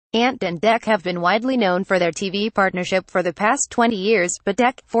Ant and Dec have been widely known for their TV partnership for the past 20 years, but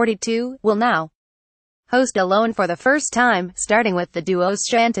Dec, 42, will now host alone for the first time, starting with the duo's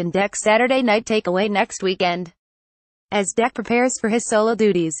Ant and Dec Saturday Night Takeaway next weekend. As Dec prepares for his solo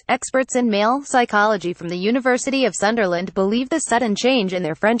duties, experts in male psychology from the University of Sunderland believe the sudden change in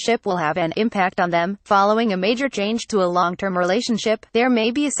their friendship will have an impact on them. Following a major change to a long-term relationship, there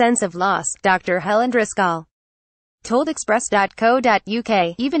may be a sense of loss, Dr. Helen Driscoll told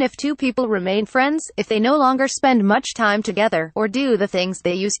Express.co.uk. Even if two people remain friends, if they no longer spend much time together, or do the things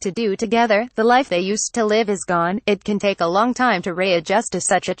they used to do together, the life they used to live is gone. It can take a long time to readjust to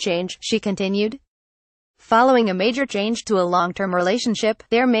such a change, she continued. Following a major change to a long-term relationship,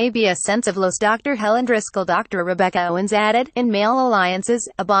 there may be a sense of loss, Dr. Helen Driscoll. Dr. Rebecca Owens added, in male alliances,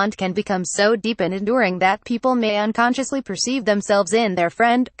 a bond can become so deep and enduring that people may unconsciously perceive themselves in their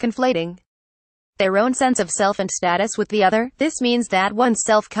friend, conflating their own sense of self and status with the other. This means that one's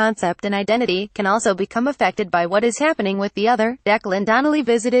self-concept and identity can also become affected by what is happening with the other. Declan Donnelly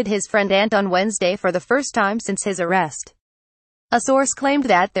visited his friend Ant on Wednesday for the first time since his arrest. A source claimed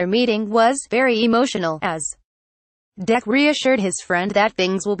that their meeting was very emotional, as Dec reassured his friend that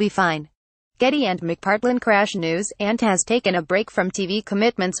things will be fine. Getty and McPartlin Crash News. Ant has taken a break from TV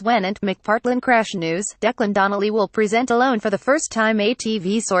commitments when Ant McPartlin Crash News. Declan Donnelly will present alone for the first time, a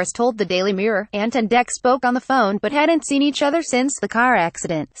TV source told the Daily Mirror. Ant and Dec spoke on the phone but hadn't seen each other since the car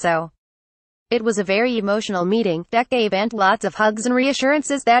accident, so it was a very emotional meeting. Dec gave Ant lots of hugs and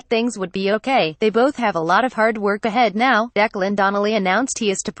reassurances that things would be okay. They both have a lot of hard work ahead now. Declan Donnelly announced he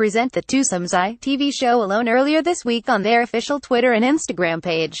is to present the twosome's TV show alone earlier this week on their official Twitter and Instagram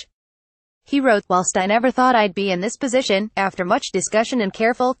page. He wrote, "Whilst I never thought I'd be in this position, after much discussion and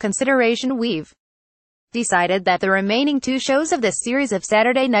careful consideration we've decided that the remaining two shows of this series of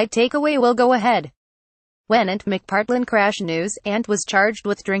Saturday Night Takeaway will go ahead." When Ant McPartlin Crash News. Ant was charged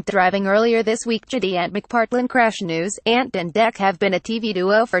with drink driving earlier this week. Getty and McPartlin Crash News. Ant and Dec have been a TV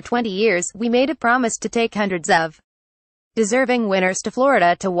duo for 20 years. We made a promise to take hundreds of deserving winners to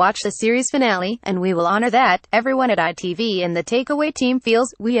Florida to watch the series finale, and we will honor that. Everyone at ITV and the Takeaway team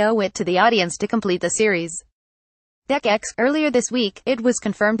feels we owe it to the audience to complete the series. Dec X. Earlier this week, it was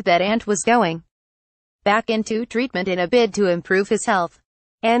confirmed that Ant was going back into treatment in a bid to improve his health.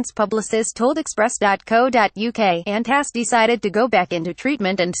 Ant's publicist told Express.co.uk, Ant has decided to go back into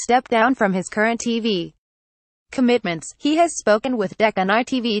treatment and step down from his current TV commitments. He has spoken with Dec on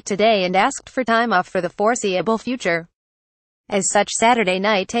ITV today and asked for time off for the foreseeable future. As such, Saturday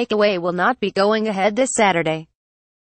Night Takeaway will not be going ahead this Saturday.